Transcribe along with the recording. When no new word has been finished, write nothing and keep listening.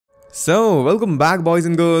So, welcome back boys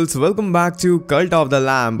and girls, welcome back to Cult of the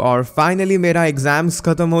Lamb और finally मेरा exams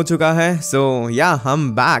खत्म हो चुका है. So yeah, I'm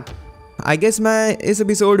back. I guess मैं इस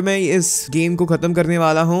एपिसोड में इस गेम को खत्म करने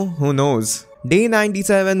वाला हूँ. Who knows? Day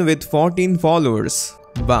 97 with 14 followers.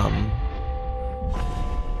 Bam.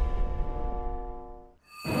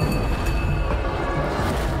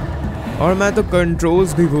 और मैं तो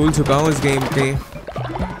कंट्रोल्स भी भूल चुका हूँ इस गेम के.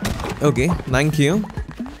 Okay, thank you.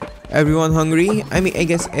 Everyone hungry? I mean, I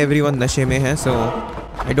guess everyone नशे में है, so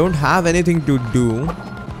I don't have anything to do.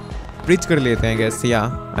 Preach कर लेते हैं, I guess.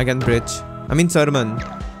 Yeah, I can preach. I mean, sermon.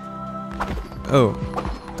 Oh,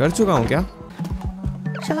 कर चुका हूँ क्या?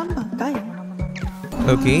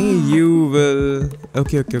 Okay, you will.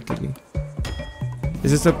 Okay.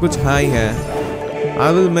 इसे सब कुछ हाई है.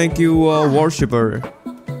 I will make you a worshipper.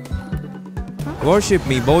 Worship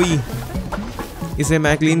me, boy. इसे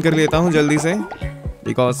मैं क्लीन कर लेता हूँ जल्दी से.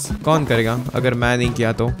 बिकॉज कौन करेगा अगर मैं नहीं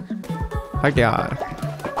किया तो. हट यार.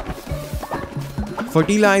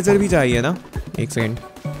 फर्टिलाइजर भी चाहिए ना. एक सेकेंड.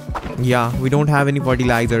 या we don't have any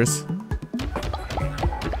fertilisers.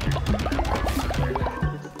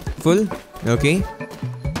 Full. Okay.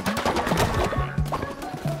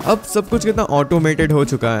 अब सब कुछ कितना ऑटोमेटेड हो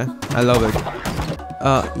चुका है. I love it.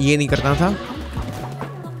 ये नहीं करना था.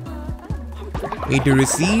 ए to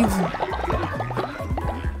receive.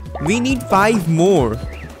 We need 5 more.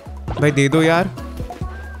 भाई दे दो यार.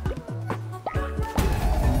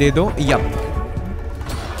 दे दो. यप.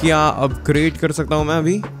 क्या अपग्रेड कर सकता हूँ मैं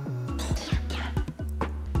अभी?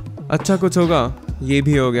 अच्छा कुछ होगा. ये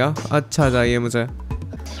भी हो गया. अच्छा चाहिए मुझे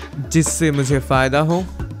जिससे मुझे फायदा हो.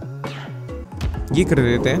 ये कर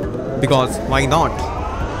देते हैं बिकॉज वाई नॉट.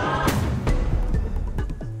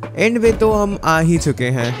 एंड में तो हम आ ही चुके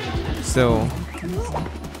हैं. सो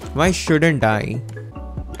वाई शुडंट आई.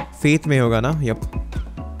 फेथ में होगा ना. यप.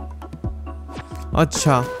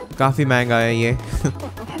 अच्छा काफ़ी महंगा है ये.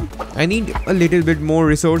 I need a little bit more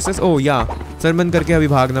resources. ओह या सरमन करके अभी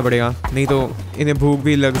भागना पड़ेगा नहीं तो इन्हें भूख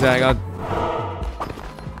भी लग जाएगा.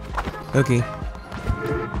 Okay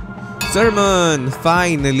Sarman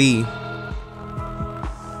finally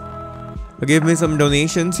give me some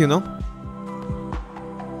donations you know.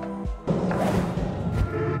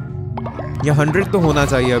 या 100 तो होना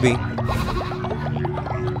चाहिए अभी.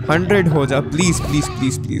 100 हो जा प्लीज प्लीज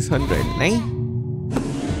प्लीज प्लीज. 100 नहीं.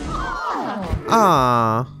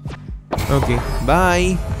 Okay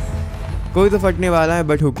bye. कोई तो फटने वाला है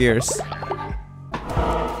बट हु केयर्स.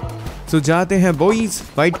 सो जाते हैं बॉयज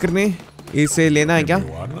फाइट करने. इसे लेना है क्या?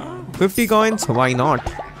 50 coins. Why not.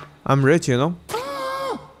 I am rich you know.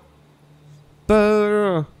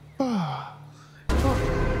 पर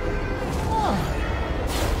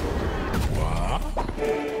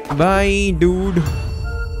बाय डूड.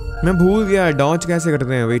 मैं भूल गया डॉज कैसे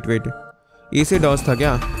करते हैं. वेट ए से डॉज था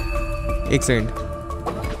क्या? एक सेकंड.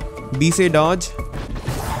 बी से डॉज.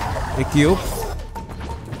 एक क्यूब.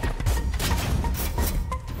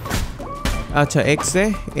 अच्छा एक्स से.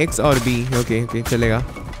 एक्स और बी. ओके चलेगा.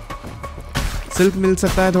 सिल्क मिल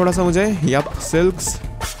सकता है थोड़ा सा मुझे. Yup silks.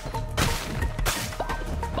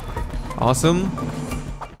 ऑसम.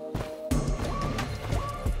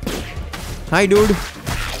 हाय डूड.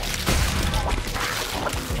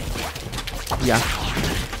 या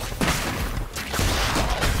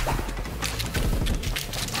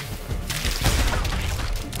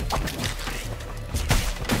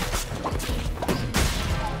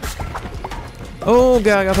ओ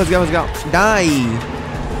गया फंस गया. Die.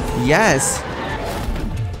 Yes.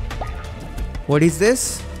 What is this?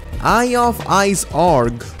 I of ice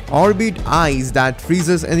org. Orbit ice that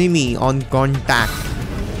freezes enemy on contact.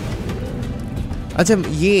 अच्छा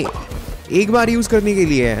ये एक बार यूज करने के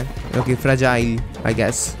लिए है. Okay fragile I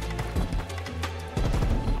guess.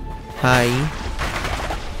 Hi.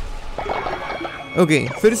 Okay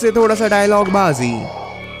फिर से थोड़ा सा डायलॉग बाजी.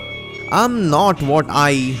 I am not what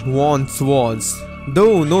I once was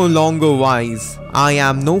दो no longer wise. I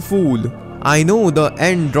am no fool. I know the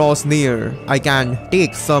end ड्रॉस near. I can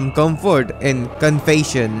take some comfort in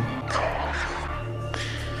confession.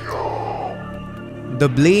 The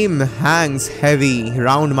blame hangs heavy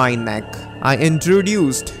round my neck. I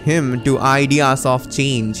introduced him to ideas of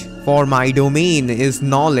change, for my domain is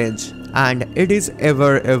knowledge, and it is ever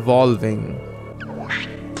evolving.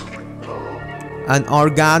 An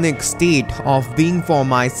organic state of being for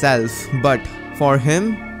myself, but for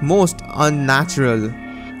him, most unnatural,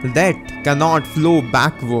 that cannot flow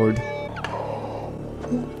backward.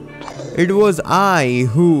 It was I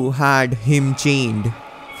who had him chained,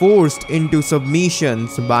 forced into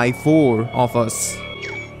submissions by 4 of us.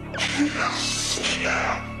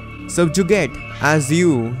 Subjugate as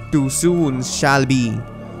you too soon shall be,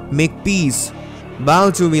 make peace,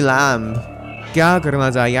 बाउ to me lamb. क्या करना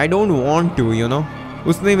चाहिए? I don't want to, you know.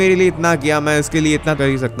 उसने मेरे लिए इतना किया, मैं उसके लिए इतना कर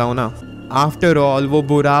ही सकता हूँ ना। आफ्टर ऑल वो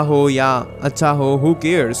बुरा हो या अच्छा हो, who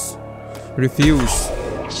cares? Refuse.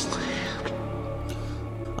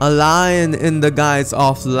 A lion in the guise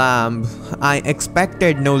of lamb. I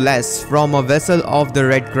expected no less from a vessel of the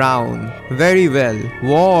red crown. Very well,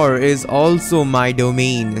 war is also my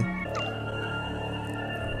domain.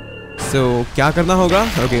 So, क्या करना होगा?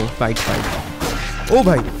 Okay, fight. Oh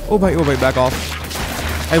भाई, back off.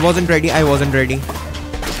 I wasn't ready.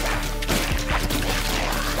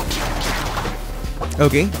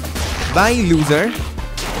 Okay, bye loser.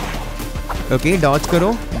 Okay, dodge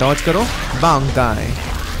करो, bang guy.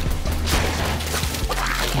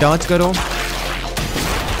 Dodge करो।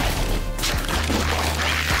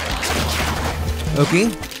 Okay,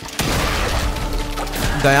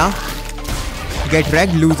 गया। Gate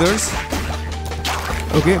red losers.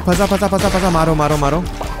 Okay, फंसा, मारो।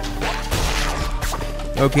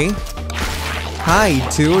 Okay, हाय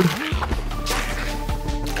dude.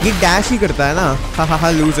 ये डैश ही करता है ना। हा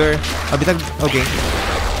लूजर अभी तक। ओके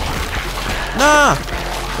ना।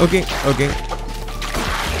 ओके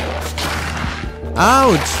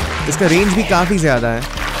आउच, इसका रेंज भी काफी ज्यादा है।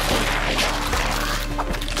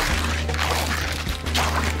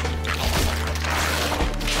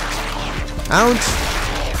 आउच।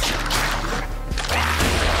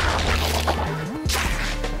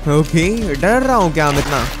 ओके, डर रहा हूं क्या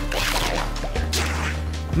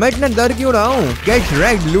मैं इतना डर क्यों रहा हूं? Gate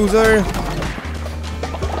red loser.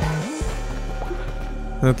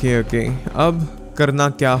 ओके, अब करना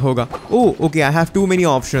क्या होगा? Okay, I have to many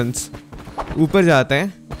options. ऊपर जाते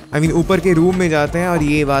हैं, ऊपर के रूम में जाते हैं और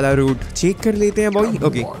ये वाला रूट चेक कर लेते हैं बॉय।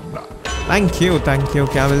 Okay, thank you.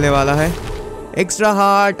 क्या मिलने वाला है? Extra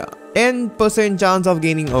heart, 10% chance of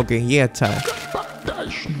gaining. Okay, ये अच्छा है।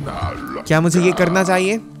 क्या मुझे ये करना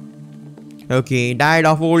चाहिए? Okay, died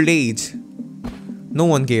of old age, no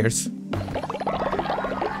one cares.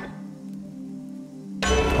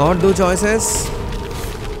 और 2 चॉइसेस।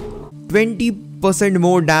 20%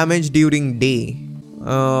 मोर damage during day,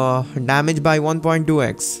 damage bye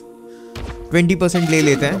 1.2x। 20% ले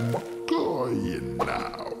लेते हैं।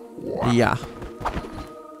 या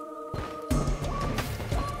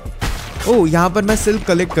यहाँ पर मैं सिल्क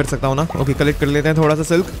कलेक्ट कर सकता हूँ ना। ओके, कलेक्ट कर लेते हैं थोड़ा सा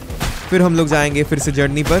सिल्क, फिर हम लोग जाएंगे फिर से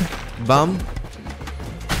जर्नी पर। बम,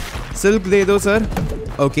 सिल्क दे दो sir.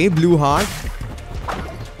 Okay, blue heart,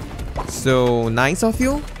 so nice of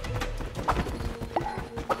you.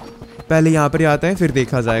 पहले यहाँ पर आते हैं, फिर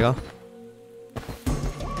देखा जाएगा।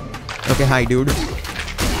 Okay, high dude.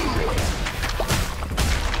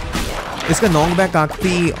 इसका नॉक बैक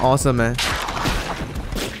काफी ऑसम है।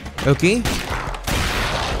 Okay,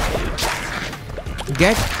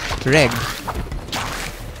 gate red.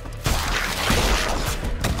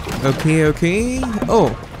 ओके,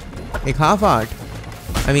 एक half heart.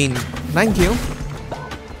 Thank you.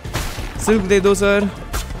 Silk दे दो सर।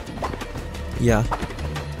 या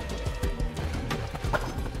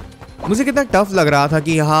मुझे कितना टफ लग रहा था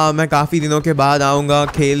कि हाँ, मैं काफ़ी दिनों के बाद आऊँगा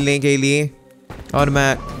खेलने के लिए और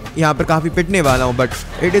मैं यहाँ पर काफ़ी पिटने वाला हूँ, but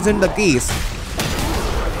it is in the case.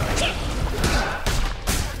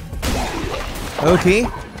 Okay,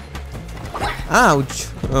 ouch.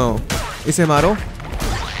 इसे मारो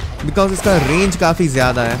बिकॉज इसका रेंज काफ़ी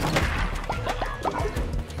ज़्यादा है।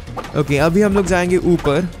 ओके, अभी हम लोग जाएंगे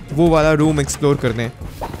ऊपर, वो वाला रूम एक्सप्लोर करने,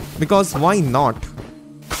 बिकॉज वाई नॉट।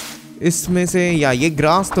 इसमें से या ये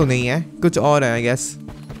ग्रास तो नहीं है, कुछ और है I guess.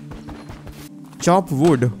 Chop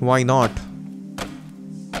wood, why not.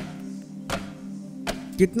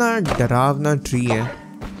 कितना डरावना ट्री है।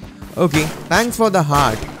 Okay, thanks for the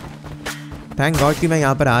heart. Thank God कि मैं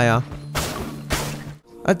यहाँ पर आया।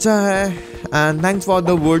 अच्छा है, and thanks for the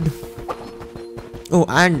wood.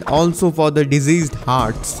 And also for the diseased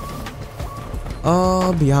hearts.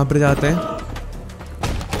 अब यहाँ पर जाते हैं।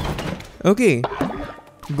 ओके,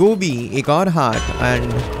 गोभी, एक और heart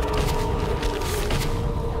and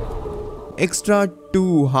extra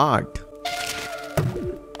 2 heart.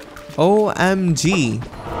 OMG,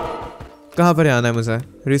 कहाँ पर आना है मुझे?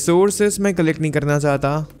 रिसोर्सेस मैं कलेक्ट नहीं करना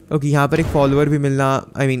चाहता। ओके, यहाँ पर एक फॉलोअर भी मिलना,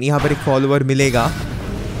 यहाँ पर एक फॉलोअर मिलेगा।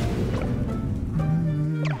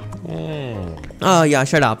 या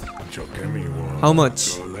shut up. How much?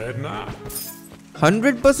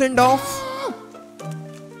 100% of.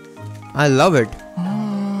 I love it.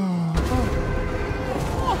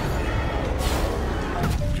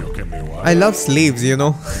 I love slaves, you know.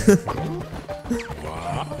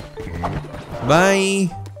 Bye.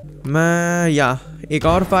 मैं एक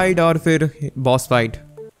और फाइट और फिर boss fight.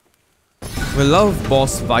 We love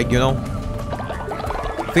boss fight, you know.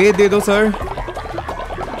 Faith दे दो सर।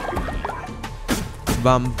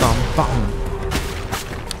 बम बम बम।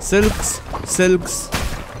 Silks silks.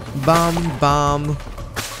 बम बम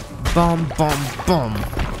बम बम बम।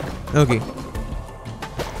 ओके।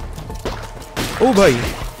 ओ भाई,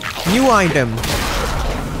 new item,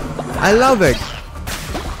 I love it.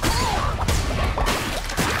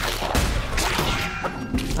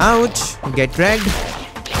 Ouch, gate red.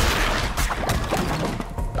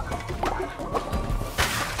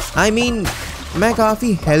 I mean मैं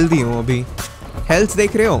काफी healthy हूँ अभी। हेल्थ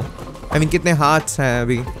देख रहे हो? आई मीन कितने हाथ्स हैं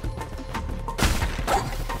अभी।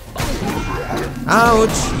 आउच,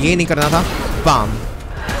 ये नहीं करना था। Balm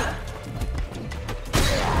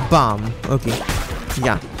balm. ओके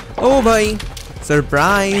या। ओ भाई,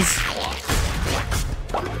 सरप्राइज।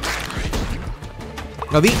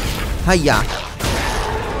 अभी हैया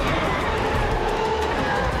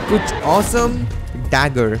कुछ ऑसम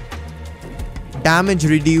डैगर। Damage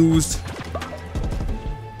reduced.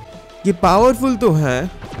 ये पावरफुल तो है,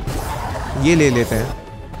 ये ले लेते हैं।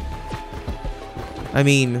 I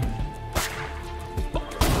mean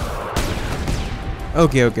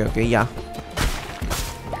okay okay okay या,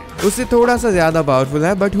 उससे थोड़ा सा ज्यादा पावरफुल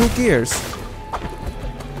है बट हु केयर्स।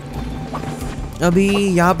 अभी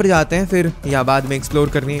यहाँ पर जाते हैं फिर, या बाद में एक्सप्लोर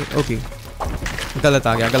करनी है। ओके, गलत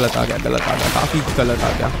आ गया गलत आ गया गलत आ गया, काफी गलत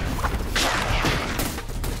आ गया।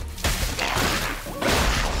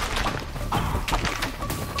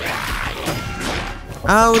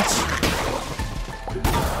 आउच।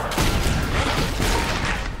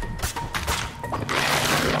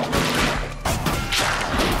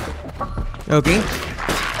 ओके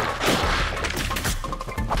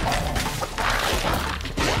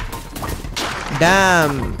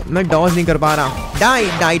डैम, मैं डॉज नहीं कर पा रहा। डाई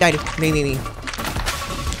डाई डाई, नहीं नहीं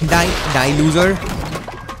नहीं, die die loser.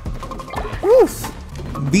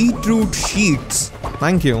 Beetroot sheets,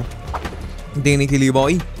 thank you देने के लिए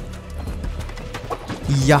बॉय।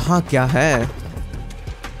 यहाँ क्या है?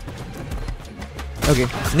 ओके,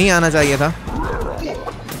 नहीं आना चाहिए था।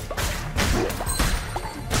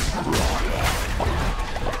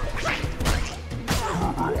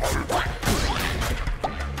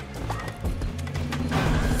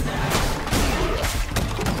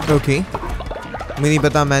 ओके, मुझे नहीं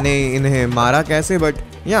पता मैंने इन्हें मारा कैसे, बट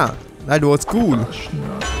या that was cool.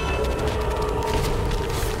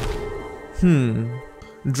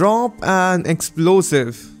 Drop an explosive.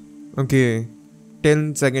 Okay,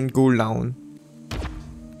 10 second cool down.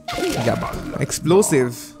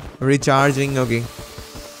 Explosive recharging. Okay,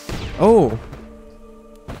 oh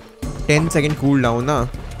 10 second cool down ना।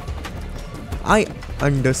 I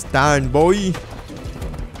understand boy.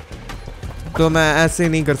 तो मैं ऐसे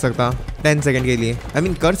नहीं कर सकता 10 सेकेंड के लिए। आई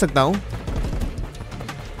मीन कर सकता हूँ,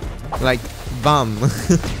 लाइक बम।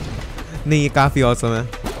 नहीं, ये काफी ऑसम है।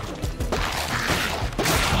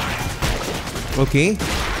 ओके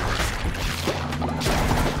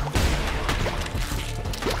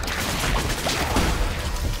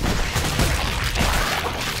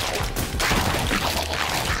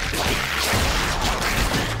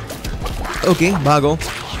ओके, भागो।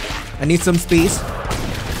 I need some space.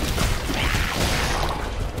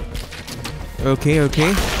 Okay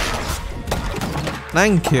okay,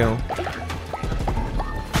 thank you.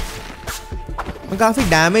 मैं काफी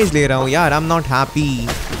डैमेज ले रहा हूँ यार, I am not happy.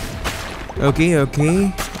 Okay okay,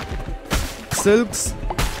 silks,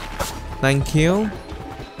 thank you.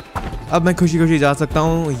 अब मैं खुशी खुशी जा सकता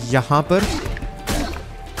हूँ यहाँ पर।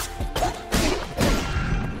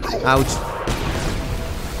 आउच,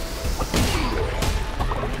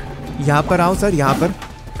 यहाँ पर आओ सर, यहाँ पर।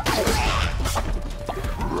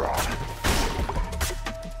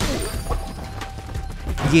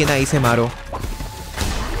 ये ना, इसे मारो।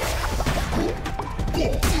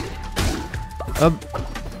 अब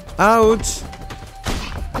आउच,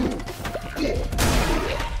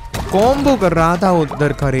 कॉम्बो कर रहा था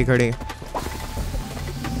उधर खड़े खड़े।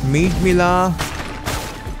 मीट मिला।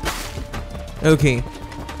 Okay,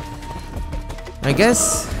 I guess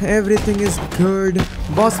everything is good.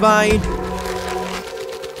 Boss bite,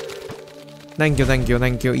 thank you thank you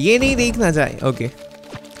thank you. ये नहीं देखना चाहिए। ओके,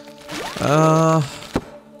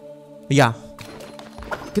 या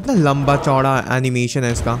कितना लंबा चौड़ा एनिमेशन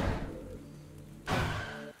है इसका।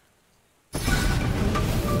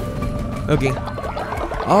 ओके,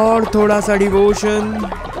 और थोड़ा सा डिवोशन।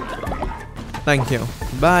 Thank you,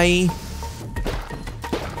 bye.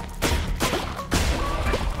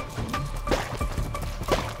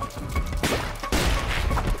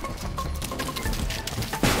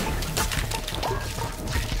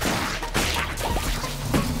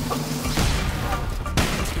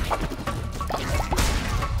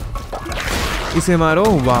 इसे मारो।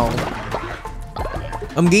 Wow,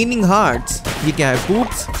 I'm gaining hearts. ये क्या है?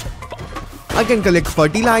 Poops. I can collect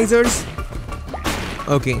fertilizers.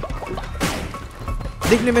 Okay.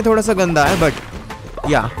 दिखने में थोड़ा सा गंदा है, but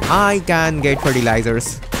yeah, I can get fertilizers.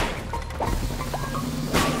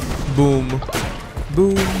 Boom,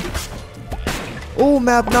 boom. Oh,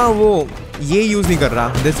 मैं अपना वो ये यूज नहीं कर रहा.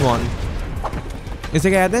 This one. इसे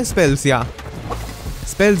क्या कहते हैं? Spells. या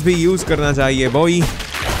स्पेल्स भी यूज करना चाहिए बॉय.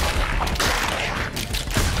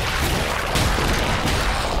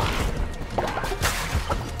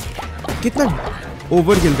 कितना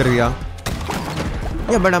ओवर किल कर गया.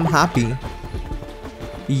 या बट आई एम हैप्पी.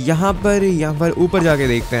 यहाँ पर ऊपर जाके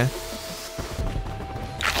देखते हैं.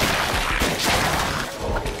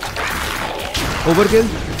 ओवर किल.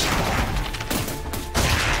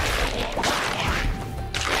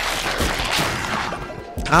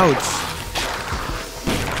 आउच.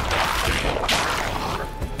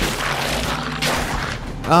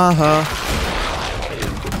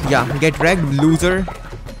 या गेट रैग्ड लूजर.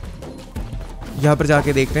 यहाँ पर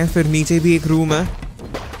जाके देखते हैं. फिर नीचे भी एक रूम है.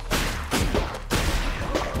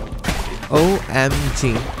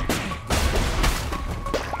 OMG.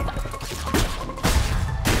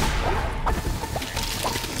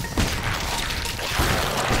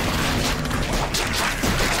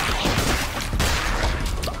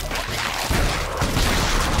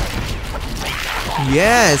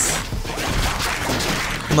 यस,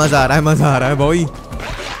 मजा आ रहा है बॉय.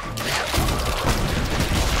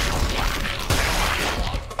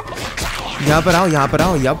 यहाँ पर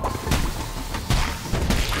आओ. यप,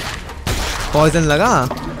 पॉइजन लगा.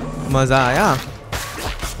 मजा आया.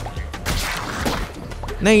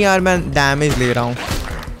 नहीं यार, मैं डैमेज ले रहा हूँ.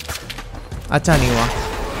 अच्छा नहीं हुआ.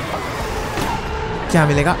 क्या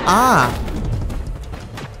मिलेगा?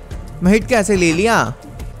 मैं हिट कैसे ले लिया?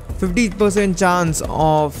 50% चांस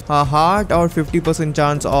ऑफ अ हार्ट और 50%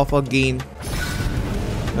 chance of a gain.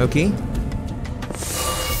 Okay,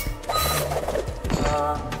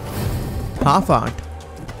 half heart.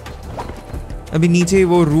 अभी नीचे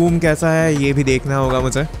वो रूम कैसा है ये भी देखना होगा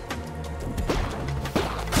मुझे.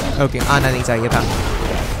 ओके, आना नहीं चाहिए था.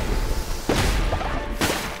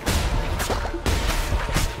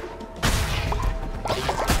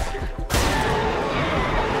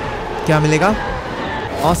 क्या मिलेगा?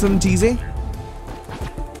 ऑसम चीजें.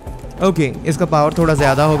 ओके, इसका पावर थोड़ा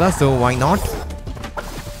ज्यादा होगा, so why not.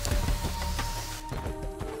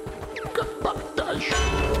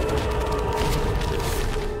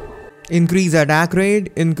 Increase attack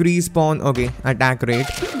rate, increase spawn. Okay, attack rate.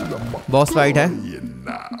 Boss fight है.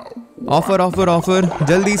 ऑफर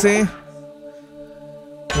जल्दी से.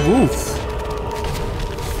 वूफ.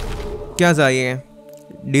 क्या चाहिए?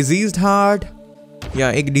 Diseased heart.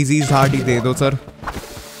 या एक डिजीज्ड हार्ट ही दे दो सर.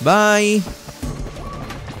 बाय.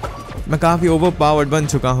 मैं काफी ओवर पावर्ड बन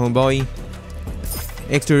चुका हूँ बॉय.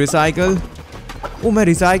 Extra recycle. ओ, मैं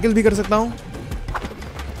रिसाइकल भी कर सकता हूँ.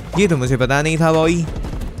 ये तो मुझे पता नहीं था बॉय.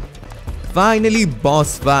 Finally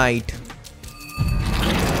boss fight.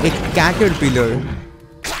 एक कैटरपिलर.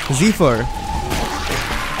 ज़ीफर.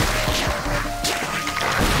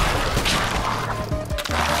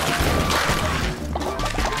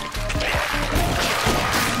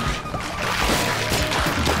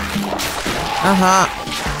 हाँ,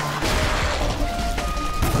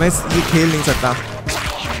 मैं ये खेल नहीं सकता.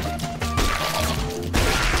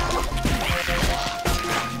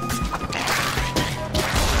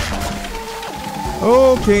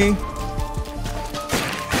 Okay.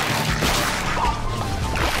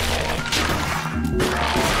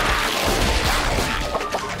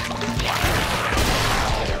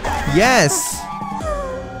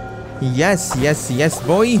 Yes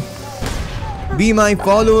boy. Be my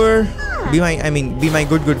follower. Be my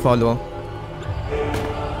good follower.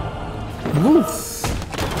 Woof.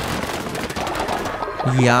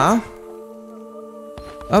 या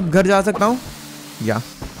अब घर जा सकता हूँ. या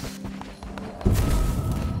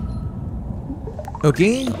ओके,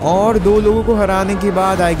 और 2 लोगों को हराने के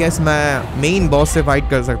बाद आई गेस मैं मेन बॉस से फाइट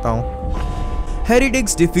कर सकता हूँ.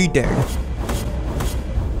 Heretics defeated.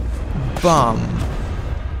 बम.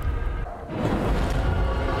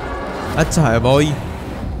 अच्छा है boy.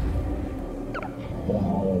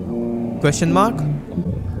 Question mark?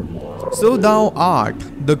 So thou art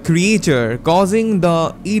the creature causing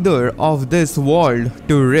the ether of this world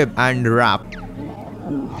to rip and wrap.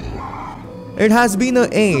 It has been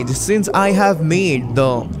an age since I have made the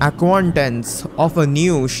acquaintance of a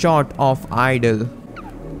new sort of idol.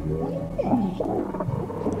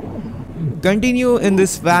 Continue in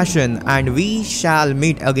this fashion and we shall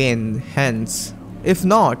meet again hence. If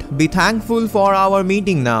not, be thankful for our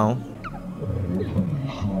meeting now.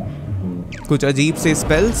 कुछ अजीब से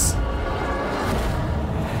spells.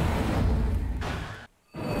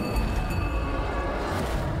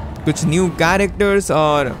 कुछ new characters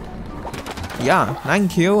और या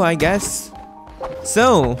thank you I guess.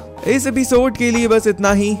 सो इस episode के लिए बस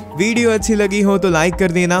इतना ही। वीडियो अच्छी लगी हो तो लाइक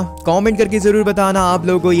कर देना, कमेंट करके जरूर बताना आप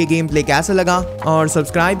लोगों को ये गेम प्ले कैसा लगा और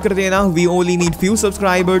सब्सक्राइब कर देना। We only need few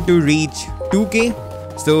subscriber to reach 2K,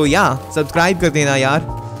 सो या सब्सक्राइब कर देना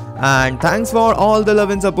यार। And thanks for all the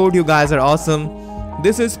love and support, you guys are awesome.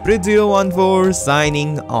 This is Prit014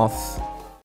 signing off.